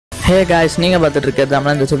Hey guys, நீங்கள் பார்த்துட்டு இருக்கிறது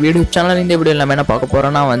நம்மள இந்த யூடியூப் சேனல். இந்த வீடியோ நம்ம என்ன பார்க்க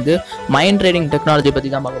போகிறோம்னா மைண்ட் ரீடிங் டெக்னாலஜி பற்றி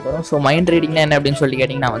தான் பார்க்க போகிறோம். ஸோ மைண்ட் ரீடிங்னா என்ன அப்படின்னு சொல்லி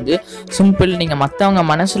கேட்டிங்கன்னா சிம்பிள், நீங்கள் மற்றவங்க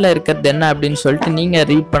மனசில் இருக்கிறது என்ன அப்படின்னு சொல்லிட்டு நீங்கள்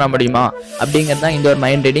ரீட் பண்ண முடியுமா அப்படிங்கிறது தான் இந்த ஒரு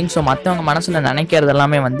மைண்ட் ரீடிங். ஸோ மற்றவங்க மனசில் நினைக்கிறது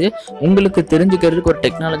எல்லாமே உங்களுக்கு தெரிஞ்சுக்கிறதுக்கு ஒரு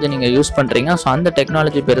டெக்னாலஜி நீங்கள் யூஸ் பண்ணுறீங்க. ஸோ அந்த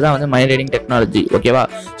டெக்னாலஜி பேர் தான் மைண்ட் ரீடிங் டெக்னாலஜி. ஓகேவா?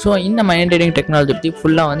 ஸோ இந்த மைண்ட் ரீடிங் டெக்னாலஜி பற்றி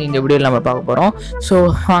ஃபுல்லாக இந்த வீடியோவில் நம்ம பார்க்க போகிறோம். ஸோ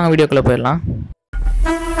வாங்க வீடியோக்குள்ளே போயிடலாம்.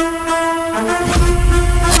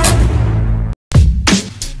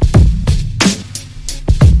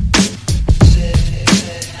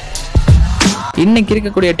 இன்னைக்கு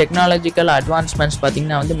இருக்கக்கூடிய டெக்னாலஜிக்கல் அட்வான்ஸ்மெண்ட்ஸ்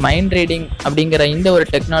பார்த்தீங்கன்னா மைண்ட் ரீடிங் அப்படிங்கிற இந்த ஒரு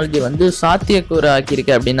டெக்னாலஜி சாத்தியக்கூறு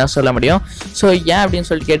ஆக்கியிருக்கு அப்படின்னு தான் சொல்ல முடியும். ஸோ ஏன் அப்படின்னு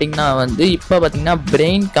சொல்லிட்டு கேட்டிங்கன்னா இப்போ பார்த்தீங்கன்னா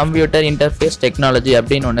பிரெயின் கம்ப்யூட்டர் இன்டர்ஃபேஸ் டெக்னாலஜி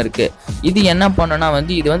அப்படின்னு ஒன்று இருக்குது. இது என்ன பண்ணோன்னா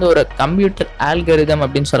இது ஒரு கம்ப்யூட்டர் ஆல்கரிதம்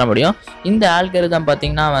அப்படின்னு சொல்ல முடியும். இந்த ஆல்கரிதம்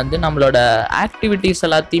பார்த்தீங்கன்னா நம்மளோட ஆக்டிவிட்டீஸ்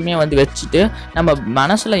எல்லாத்தையுமே வச்சுட்டு நம்ம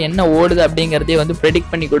மனசில் என்ன ஓடுது அப்படிங்கிறதே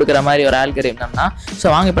ப்ரெடிக்ட் பண்ணி கொடுக்குற மாதிரி ஒரு ஆல்கரிதம் தான். ஸோ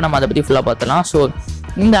வாங்க இப்போ நம்ம அதை பற்றி ஃபுல்லாக பார்த்தலாம். ஸோ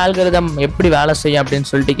இந்த ஆல்கரிதம் எப்படி வேலை செய்யும் அப்படின்னு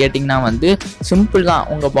சொல்லிட்டு கேட்டிங்கன்னா சிம்பிள் தான்.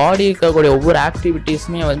 உங்கள் பாடி இருக்கக்கூடிய ஒவ்வொரு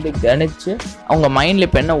ஆக்டிவிட்டீஸுமே கணிச்சு அவங்க மைண்டில்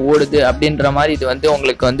இப்போ என்ன ஓடுது அப்படின்ற மாதிரி இது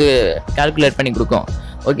உங்களுக்கு கால்குலேட் பண்ணி கொடுக்கும்.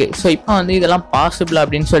 ஓகே, ஸோ இப்போ இதெல்லாம் பாசிபிள்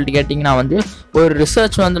அப்படின்னு சொல்லிட்டு கேட்டிங்கன்னா ஒரு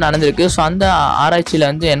ரிசர்ச் நடந்திருக்கு. ஸோ அந்த ஆராய்ச்சியில்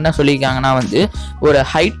என்ன சொல்லியிருக்காங்கன்னா ஒரு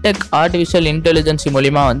ஹைடெக் ஆர்டிஃபிஷியல் இன்டெலிஜென்சி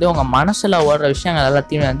மூலிமா உங்கள் மனசில் ஓடுற விஷயங்கள்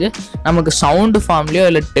எல்லாத்தையுமே நமக்கு சவுண்டு ஃபார்ம்லேயோ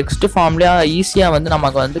இல்லை டெக்ஸ்ட் ஃபார்ம்லேயோ ஈஸியாக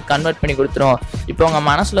நமக்கு கன்வெர்ட் பண்ணி கொடுத்துரும். இப்போ உங்கள்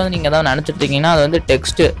மனசில் நீங்கள் தான் நினச்சிட்ருக்கீங்கன்னா அது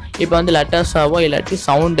டெக்ஸ்ட்டு, இப்போ லெட்டர்ஸாவோ இல்லாட்டி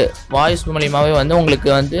சவுண்டு வாய்ஸ் மூலியமாகவே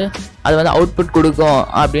உங்களுக்கு அது அவுட்புட் கொடுக்கும்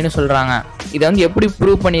அப்படின்னு சொல்கிறாங்க. இதை எப்படி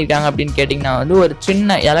ப்ரூவ் பண்ணியிருக்காங்க அப்படின்னு கேட்டிங்கன்னா ஒரு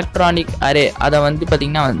சின்ன எலக்ட்ரானிக் அரே அதை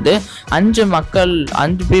பார்த்திங்கன்னா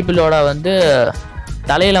 5 பீப்புளோட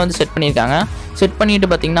தலையில் செட் பண்ணியிருக்காங்க. செட் பண்ணிட்டு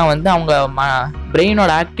பார்த்திங்கன்னா அவங்க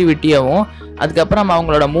பிரெயினோட ஆக்டிவிட்டியவும், அதுக்கப்புறம்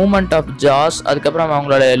அவங்களோட மூமெண்ட் ஆஃப் ஜாஸ், அதுக்கப்புறம்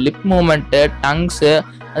அவங்களோட லிப் மூமெண்ட்டு, டங்ஸு,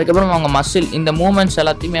 அதுக்கப்புறம் அவங்க மசில், இந்த மூமெண்ட்ஸ்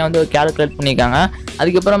எல்லாத்தையுமே கேல்குலேட் பண்ணியிருக்காங்க.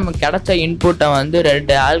 அதுக்கப்புறம் கிடைச்ச இன்புட்டை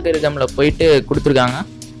 2 ஆல்கரிதமில் போயிட்டு கொடுத்துருக்காங்க.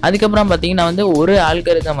 அதுக்கப்புறம் பார்த்தீங்கன்னா ஒரு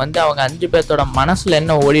ஆல்கரிதம் அவங்க 5 பேர்த்தோட மனசில்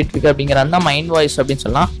என்ன ஓடிட்டுருக்கு அப்படிங்கிறது தான் மைண்ட் வாய்ஸ் அப்படின்னு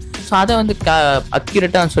சொல்லலாம். ஸோ அதை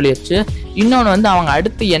அக்யூரேட்டாக சொல்லிடுச்சு. இன்னொன்று அவங்க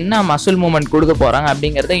அடுத்து என்ன மசில் மூமெண்ட் கொடுக்க போகிறாங்க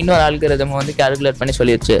அப்படிங்கிறத இன்னொரு ஆல்கரிதம் கால்குலேட் பண்ணி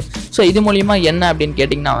சொல்லிடுச்சு. ஸோ இது மூலிமா என்ன அப்படின்னு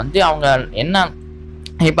கேட்டிங்கன்னா அவங்க என்ன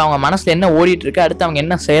இப்போ அவங்க மனசில் என்ன ஓடிட்டுருக்கு, அடுத்து அவங்க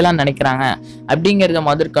என்ன செய்யலாம்னு நினைக்கிறாங்க அப்படிங்கிறத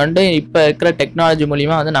முதற்கொண்டு இப்போ இருக்கிற டெக்னாலஜி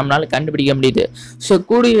மூலிமா நம்மளால் கண்டுபிடிக்க முடியுது. ஸோ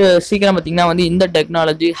கூடிய சீக்கிரம் பார்த்திங்கன்னா இந்த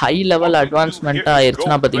டெக்னாலஜி ஹை லெவல் அட்வான்ஸ்மெண்ட்டாக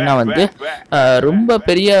ஆயிடுச்சுன்னா பார்த்திங்கன்னா ரொம்ப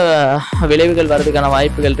பெரிய விளைவுகள் வர்றதுக்கான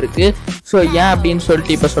வாய்ப்புகள் இருக்குது. ஸோ ஏன் அப்படின்னு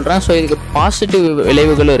சொல்லிட்டு இப்போ சொல்கிறேன். ஸோ இதுக்கு பாசிட்டிவ்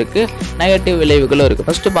விளைவுகளும் இருக்குது, நெகட்டிவ் விளைவுகளும் இருக்குது.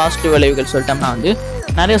 ஃபஸ்ட்டு பாசிட்டிவ் விளைவுகள் சொல்லிட்டோம்னா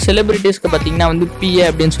நிறைய செலிபிரிட்டிஸ்க்கு பார்த்தீங்கன்னா பிஏ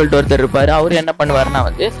அப்படின்னு சொல்லிட்டு ஒருத்தர் இருப்பார். அவர் என்ன பண்ணுவார்னா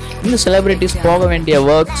இந்த செலிபிரிட்டிஸ் போக வேண்டிய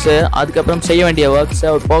ஒர்க்ஸு, அதுக்கப்புறம் செய்ய வேண்டிய ஒர்க்ஸு,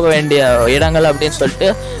 அவர் போக வேண்டிய இடங்கள் அப்படின்னு சொல்லிட்டு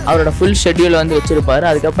அவரோட ஃபுல் ஷெட்யூல் வச்சுருப்பார்.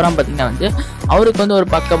 அதுக்கப்புறம் பார்த்திங்கன்னா அவருக்கு ஒரு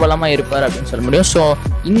பக்கபலமாக இருப்பார் அப்படின்னு சொல்ல முடியும். ஸோ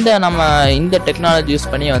இந்த டெக்னாலஜி யூஸ்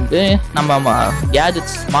பண்ணி நம்ம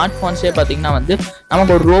கேஜெட்ஸ், ஸ்மார்ட் ஃபோன்ஸே பார்த்திங்கன்னா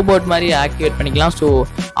நமக்கு ஒரு ரோபோட் மாதிரி ஆக்டிவேட் பண்ணிக்கலாம். ஸோ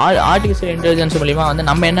ஆர்டிஃபிஷியல் இன்டெலிஜென்ஸ் மூலிமா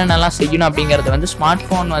நம்ம என்னென்னலாம் செய்யணும் அப்படிங்கிறத ஸ்மார்ட்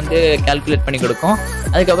ஃபோன் கால்குலேட் பண்ணி கொடுக்கும்.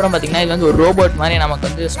 அதுக்கப்புறம் பார்த்திங்கன்னா இது ஒரு ரோபோட் மாதிரி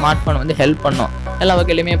நமக்கு ஸ்மார்ட் ஃபோன் ஹெல்ப் பண்ணும். எல்லா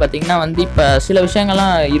வகையிலுமே பார்த்திங்கன்னா இப்போ சில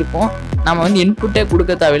விஷயங்கள்லாம் இருக்கும், நம்ம இன்புட்டே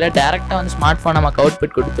கொடுக்க தேவையில்லை, டேரெக்டாக ஸ்மார்ட் ஃபோன் நமக்கு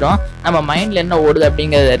அவுட்புட் கொடுத்துரும். நம்ம மைண்டில் என்ன ஓடுது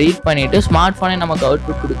அப்படிங்கிறத ரீட் பண்ணிவிட்டு ஸ்மார்ட் ஃபோனே நமக்கு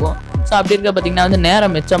அவுட்புட் கொடுக்கும். ஸோ அப்படி இருக்க பார்த்திங்கன்னா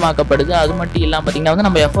நேரம் மிச்சமாக்கப்படுது. அது மட்டும் இல்லாமல் பார்த்திங்கன்னா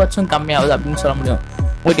நம்ம எஃபர்ட்ஸும் கம்மியாகுது அப்படின்னு சொல்ல முடியும்.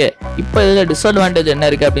 ஓகே, இப்போ இதில் டிஸ்அட்வான்டேஜ் என்ன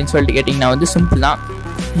இருக்குது அப்படின்னு சொல்லிட்டு கேட்டிங்கன்னா சிம்பிள் தான்.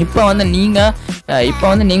 இப்போ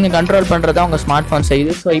நீங்கள் கண்ட்ரோல் பண்ணுறதா உங்கள் ஸ்மார்ட் ஃபோன்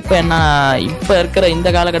செய்யுது. ஸோ இப்போ இருக்கிற இந்த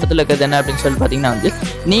காலகட்டத்தில் இருக்கிறது என்ன அப்படின்னு சொல்லி பார்த்தீங்கன்னா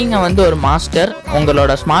நீங்கள் ஒரு மாஸ்டர்,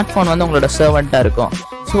 உங்களோட ஸ்மார்ட் ஃபோன் உங்களோட சர்வெண்ட்டாக இருக்கும்.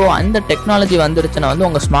 ஸோ அந்த டெக்னாலஜி வந்துருச்சுன்னா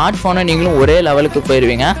உங்கள் ஸ்மார்ட் ஃபோனை நீங்களும் ஒரே லெவலுக்கு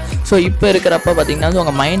போயிடுவீங்க. ஸோ இப்போ இருக்கிறப்ப பார்த்தீங்கன்னா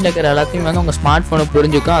உங்கள் மைண்டில் இருக்கிற எல்லாத்தையும் உங்கள் ஸ்மார்ட் ஃபோனை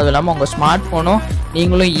புரிஞ்சுக்கும். அதுவும் இல்லாமல் உங்கள் ஸ்மார்ட் ஃபோனும்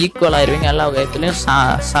நீங்களும் ஈக்குவல் ஆயிடுவீங்க, எல்லா வகைத்துலையும்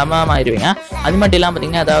சமமாயிருவீங்க. அது மட்டும் இல்லாமல்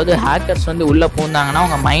பார்த்தீங்கன்னா அதாவது ஹேக்கர்ஸ் உள்ளே பூந்தாங்கன்னா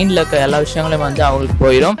உங்கள் மைண்டில் இருக்கிற எல்லா விஷயங்களையும் அவங்களுக்கு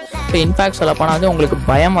போயிடும். இப்போ இன்ஃபேக்ட் சொல்லப்போனால் உங்களுக்கு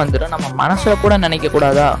பயம் வந்துடும். நம்ம மனசில் கூட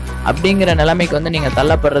நினைக்கக்கூடாதா அப்படிங்கிற நிலைமைக்கு நீங்கள்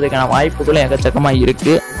தள்ளப்படுறதுக்கான வாய்ப்புகளும் எக்கச்சக்கமாக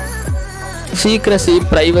இருக்குது. சீக்ரஸி,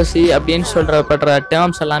 ப்ரைவசி அப்படின்னு சொல்கிறப்படுற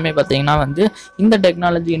டேர்ம்ஸ் எல்லாமே பார்த்தீங்கன்னா இந்த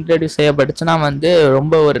டெக்னாலஜி இன்ட்ரடியூஸ் செய்யப்பட்டுச்சுன்னா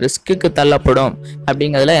ரொம்ப ஒரு ரிஸ்க்குக்கு தள்ளப்படும்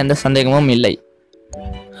அப்படிங்கிறதுல எந்த சந்தேகமும் இல்லை.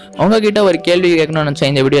 உங்ககிட்ட ஒரு கேள்வி கேட்கணும்னு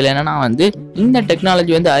நினச்சேன் இந்த வீடியோவில். என்னன்னா இந்த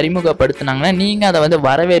டெக்னாலஜி அறிமுகப்படுத்தினாங்கன்னா நீங்கள் அதை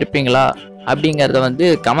வரவேற்பீங்களா அப்படிங்கிறத வந்து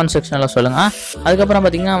கமெண்ட் செக்ஷனில் சொல்லுங்கள். அதுக்கப்புறம்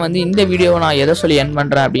பார்த்தீங்கன்னா வந்து இந்த வீடியோவை நான் எதை சொல்லி என்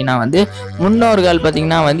பண்ணுறேன் அப்படின்னா வந்து முன்னோர்கள்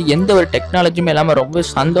பார்த்தீங்கன்னா வந்து எந்த ஒரு டெக்னாலஜியுமே இல்லாமல் ரொம்ப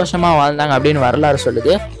சந்தோஷமாக வாழ்ந்தாங்க அப்படின்னு வரலாறு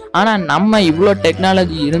சொல்லுது. ஆனால் நம்ம இவ்வளோ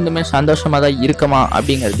டெக்னாலஜி இருந்துமே சந்தோஷமாக தான் இருக்குமா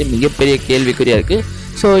அப்படிங்கிறது மிகப்பெரிய கேள்விக்குறியாக இருக்குது.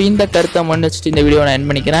 ஸோ இந்த கருத்தை முன்னிச்சுட்டு இந்த வீடியோ நான் என்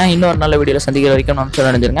பண்ணிக்கிறேன். இன்னொரு நல்ல வீடியோவில் சந்திக்கிற வரைக்கும் நம்ம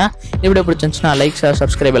சொல்ல நினைச்சிருங்க. இந்த வீடியோ பிடிச்சிருந்துச்சுன்னா லைக், ஷேர்,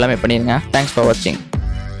 சப்ஸ்கிரைப் எல்லாமே பண்ணிடுங்க. தேங்க்ஸ் ஃபார் வாட்சிங்.